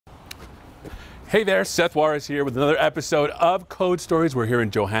Hey there, Seth is here with another episode of Code Stories. We're here in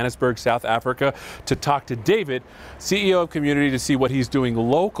Johannesburg, South Africa, to talk to David, CEO of ComUnity, to see what he's doing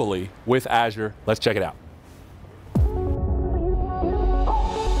locally with Azure. Let's check it out.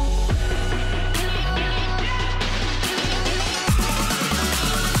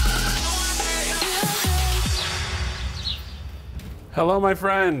 Hello, my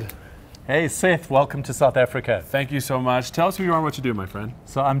friend. Hey Seth, welcome to South Africa. Thank you so much. Tell us who you are and what you do, my friend.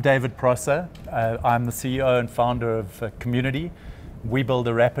 So I'm David Prosser. I'm the CEO and founder of ComUnity. We build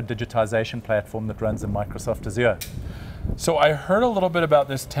a rapid digitization platform that runs in Microsoft Azure. So I heard a little bit about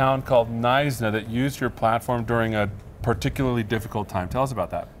this town called Knysna that used your platform during a particularly difficult time. Tell us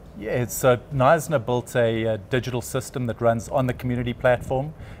about that. Yeah, so Knysna built a digital system that runs on the ComUnity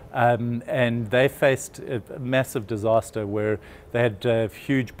platform. And they faced a massive disaster where they had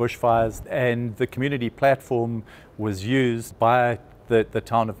huge bushfires, and the ComUnity platform was used by the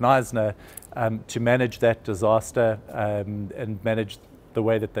town of Knysna to manage that disaster and manage the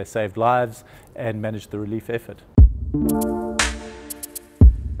way that they saved lives and manage the relief effort.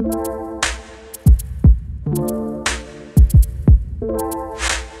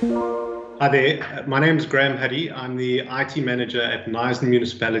 Hi there, my name is Graham Huddy. I'm the IT manager at Knysna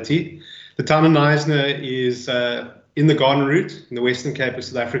municipality. The town of Knysna is in the Garden Route in the Western Cape of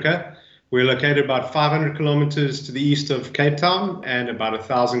South Africa. We're located about 500 kilometers to the east of Cape Town and about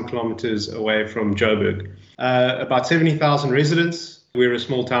 1,000 kilometers away from Joburg. About 70,000 residents. We're a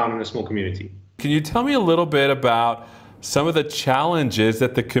small town and a small community. Can you tell me a little bit about some of the challenges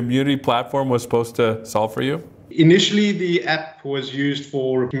that the ComUnity platform was supposed to solve for you? Initially, the app was used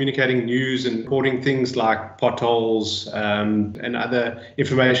for communicating news and reporting things like potholes and other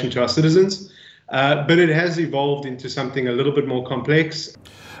information to our citizens, but it has evolved into something a little bit more complex.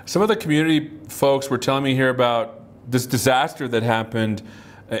 Some of the community folks were telling me here about this disaster that happened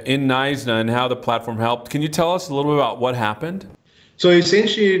in Knysna and how the platform helped. Can you tell us a little bit about what happened? So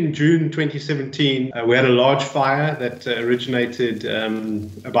essentially in June 2017, we had a large fire that originated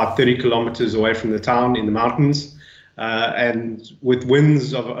about 30 kilometers away from the town in the mountains. And with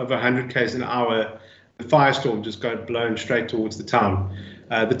winds of over 100 km an hour, the firestorm just got blown straight towards the town.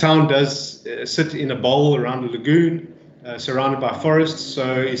 The town does sit in a bowl around a lagoon, surrounded by forests.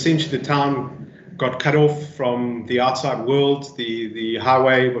 So essentially the town got cut off from the outside world. The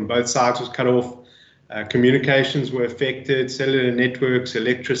highway on both sides was cut off. Communications were affected, cellular networks,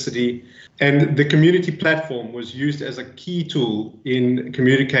 electricity, and the ComUnity platform was used as a key tool in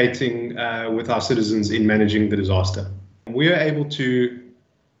communicating with our citizens in managing the disaster. We are able to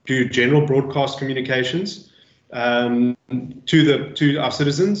do general broadcast communications to our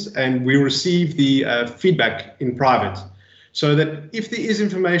citizens, and we receive the feedback in private, so that if there is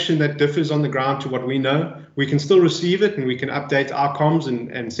information that differs on the ground to what we know, we can still receive it and we can update our comms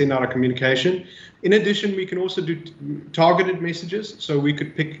and send out a communication. In addition, we can also do targeted messages, so we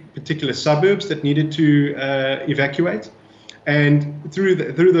could pick particular suburbs that needed to evacuate. And through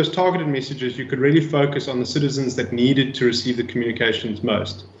those targeted messages, you could really focus on the citizens that needed to receive the communications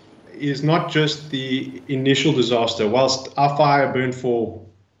most. It is not just the initial disaster. Whilst our fire burned for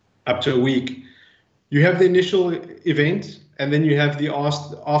up to a week, you have the initial event, and then you have the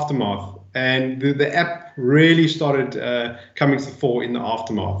aftermath. And the app really started coming to the fore in the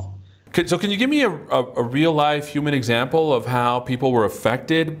aftermath. So can you give me a real-life human example of how people were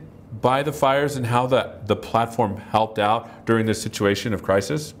affected by the fires and how the platform helped out during this situation of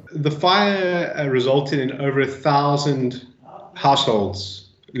crisis? The fire resulted in over 1,000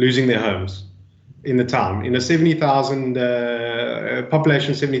 households losing their homes in the town. In a 70,000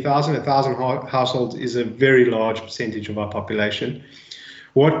 population of 70,000, 1,000 households is a very large percentage of our population.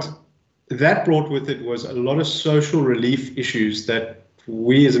 What that brought with it was a lot of social relief issues that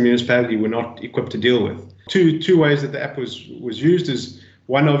we as a municipality were not equipped to deal with. Two ways that the app was used is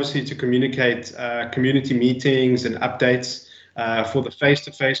one, obviously, to communicate community meetings and updates for the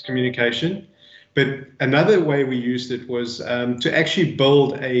face-to-face communication. But another way we used it was to actually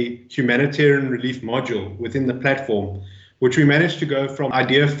build a humanitarian relief module within the platform, which we managed to go from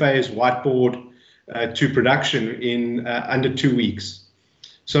idea phase whiteboard to production in under 2 weeks.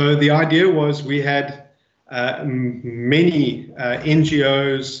 So the idea was we had many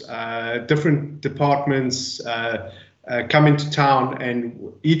NGOs, different departments come into town, and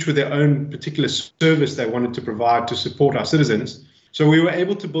each with their own particular service they wanted to provide to support our citizens. So we were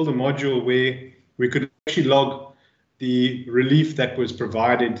able to build a module where we could actually log the relief that was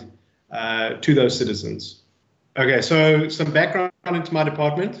provided to those citizens. Okay, so some background into my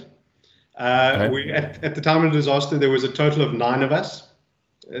department. At the time of the disaster, there was a total of 9 of us.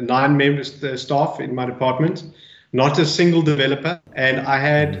 9 members staff in my department, not a single developer, and I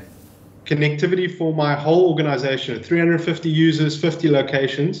had connectivity for my whole organization, 350 users, 50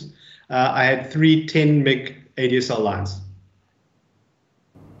 locations. I had 3 10 meg ADSL lines.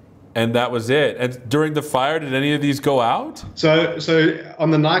 And that was it. And during the fire, did any of these go out? So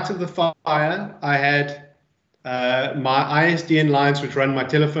on the night of the fire, I had my ISDN lines, which run my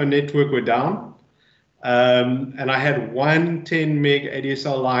telephone network, were down. And I had 1 10 meg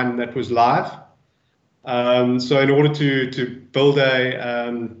ADSL line that was live. So in order to build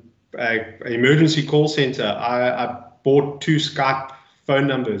a emergency call center, I bought 2 Skype phone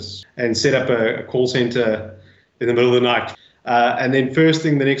numbers and set up a call center in the middle of the night. And then first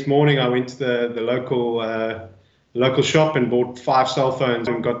thing the next morning, I went to the local shop and bought 5 cell phones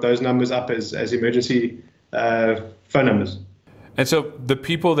and got those numbers up as emergency phone numbers. And so the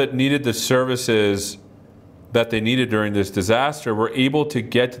people that needed the services that they needed during this disaster were able to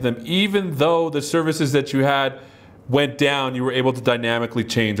get to them, even though the services that you had went down. You were able to dynamically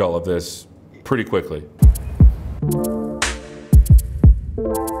change all of this pretty quickly.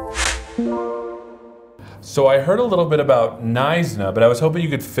 So I heard a little bit about Knysna, but I was hoping you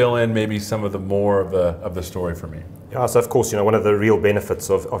could fill in maybe some of the more of the story for me. Yeah, so of course, one of the real benefits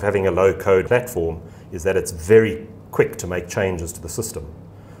of having a low-code platform is that it's very quick to make changes to the system.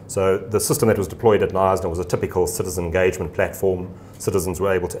 So the system that was deployed at Knysna was a typical citizen engagement platform. Citizens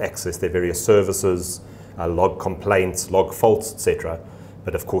were able to access their various services, log complaints, log faults, etc.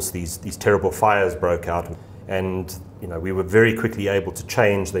 But of course, these terrible fires broke out, and we were very quickly able to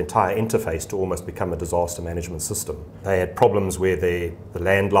change the entire interface to almost become a disaster management system. They had problems where the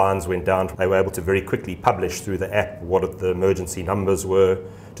landlines went down. They were able to very quickly publish through the app what the emergency numbers were,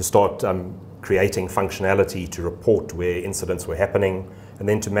 to start creating functionality to report where incidents were happening, and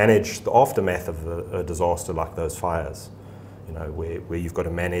then to manage the aftermath of a disaster like those fires, where you've got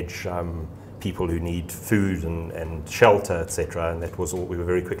to manage people who need food and shelter, etc. And that was all. We were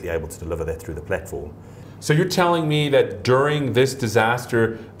very quickly able to deliver that through the platform. So you're telling me that during this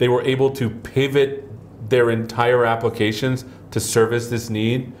disaster, they were able to pivot their entire applications to service this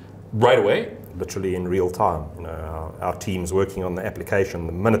need right away? Literally in real time. Our teams working on the application,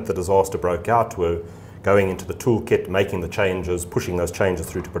 the minute the disaster broke out, were going into the toolkit, making the changes, pushing those changes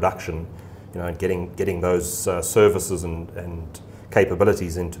through to production, and getting those services and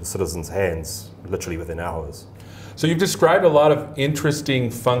capabilities into the citizens' hands literally within hours. So you've described a lot of interesting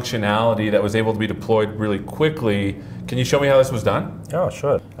functionality that was able to be deployed really quickly. Can you show me how this was done? Oh,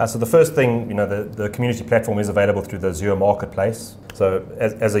 sure. So the first thing, the community platform is available through the Azure Marketplace. So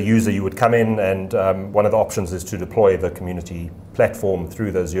as a user, you would come in, and one of the options is to deploy the community platform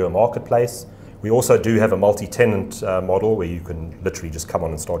through the Azure Marketplace. We also do have a multi-tenant model where you can literally just come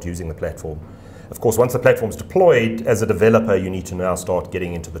on and start using the platform. Of course, once the platform's deployed, as a developer, you need to now start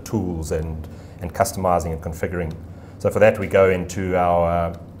getting into the tools and customizing and configuring. So for that, we go into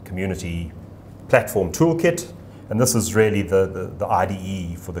our community platform toolkit, and this is really the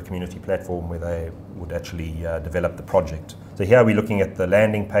IDE for the community platform where they would actually develop the project. So here we're looking at the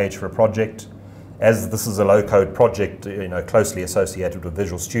landing page for a project. As this is a low-code project, closely associated with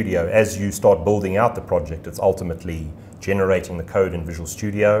Visual Studio, as you start building out the project, it's ultimately generating the code in Visual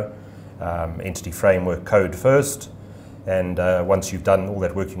Studio, entity framework code first, and once you've done all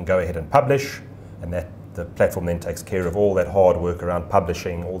that work, you can go ahead and publish, and the platform then takes care of all that hard work around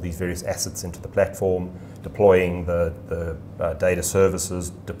publishing all these various assets into the platform, deploying the data services,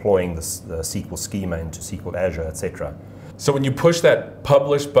 deploying the SQL schema into SQL Azure, etc. So when you push that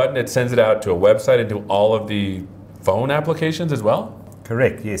publish button, it sends it out to a website and to all of the phone applications as well?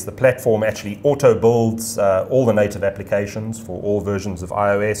 Correct, yes. The platform actually auto-builds all the native applications for all versions of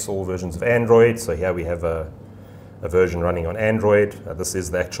iOS, all versions of Android. So here we have a version running on Android. This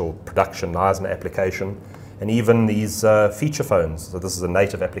is the actual production Knysna application. And even these feature phones. So this is a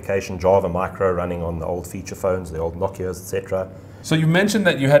native application, Java Micro, running on the old feature phones, the old Nokias, etc. So you mentioned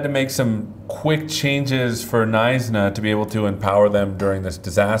that you had to make some quick changes for Knysna to be able to empower them during this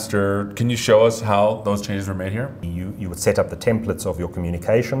disaster. Can you show us how those changes were made here? You would set up the templates of your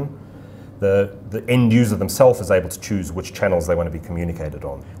communication. The end user themselves is able to choose which channels they want to be communicated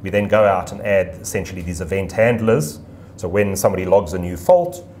on. We then go out and add essentially these event handlers. So when somebody logs a new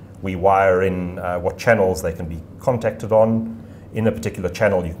fault, we wire in what channels they can be contacted on. In a particular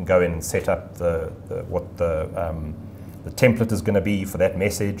channel, you can go in and set up what the template is going to be for that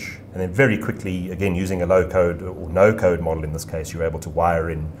message, and then very quickly, again using a low-code or no-code model in this case, you're able to wire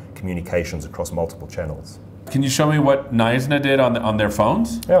in communications across multiple channels. Can you show me what Knysna did on their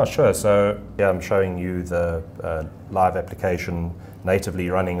phones? Yeah, sure. So yeah, I'm showing you the live application natively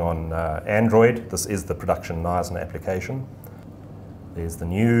running on Android. This is the production Knysna application. There's the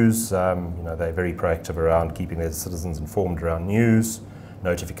news. They're very proactive around keeping their citizens informed around news.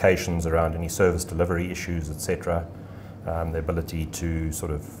 notifications around any service delivery issues, etc. The ability to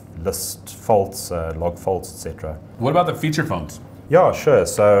sort of list faults, log faults, etc. What about the feature phones? Yeah, sure.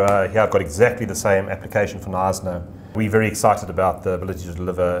 So here I've got exactly the same application for Knysna. We're very excited about the ability to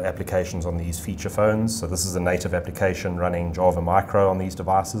deliver applications on these feature phones. So this is a native application running Java Micro on these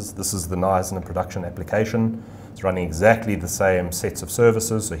devices. This is the Knysna production application. It's running exactly the same sets of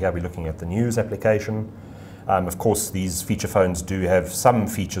services. So here we're looking at the news application. Of course, these feature phones do have some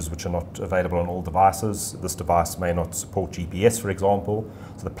features which are not available on all devices. This device may not support GPS, for example.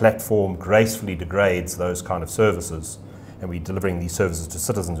 So the platform gracefully degrades those kind of services, and we're delivering these services to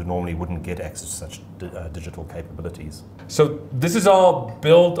citizens who normally wouldn't get access to such digital capabilities. So this is all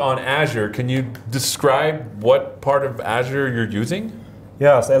built on Azure. Can you describe what part of Azure you're using?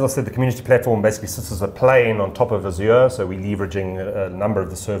 Yeah, so as I said, the community platform basically sits as a plane on top of Azure, so we're leveraging a number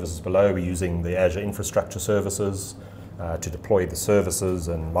of the services below. We're using the Azure infrastructure services to deploy the services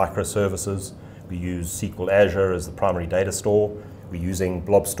and microservices. We use SQL Azure as the primary data store. We're using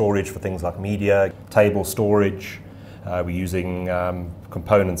blob storage for things like media, table storage. We're using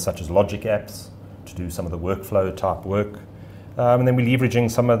components such as logic apps to do some of the workflow type work. And then we're leveraging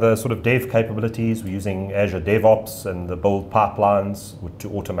some of the sort of dev capabilities. We're using Azure DevOps and the build pipelines to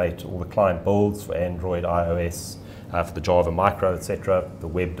automate all the client builds for Android, iOS, for the Java Micro, etc., the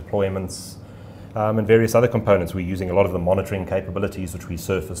web deployments, and various other components. We're using a lot of the monitoring capabilities which we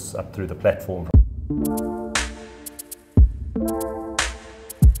surface up through the platform.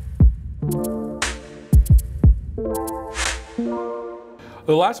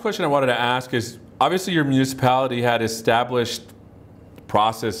 The last question I wanted to ask is, obviously your municipality had established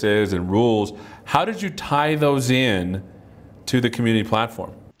processes and rules. How did you tie those in to the community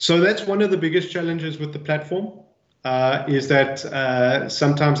platform? So that's one of the biggest challenges with the platform, is that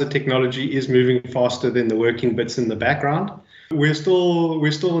sometimes the technology is moving faster than the working bits in the background. We're still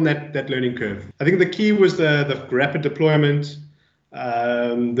in that learning curve. I think the key was the rapid deployment,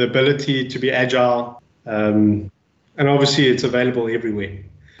 the ability to be agile, and obviously it's available everywhere.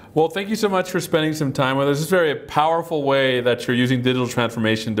 Well, thank you so much for spending some time with us. It's a very powerful way that you're using digital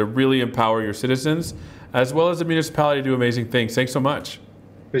transformation to really empower your citizens, as well as the municipality to do amazing things. Thanks so much.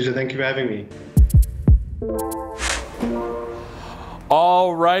 Pleasure. Thank you for having me.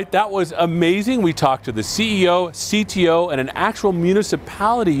 All right, that was amazing. We talked to the CEO, CTO, and an actual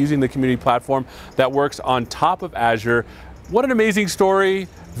municipality using the community platform that works on top of Azure. What an amazing story.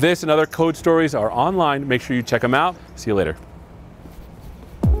 This and other code stories are online. Make sure you check them out. See you later.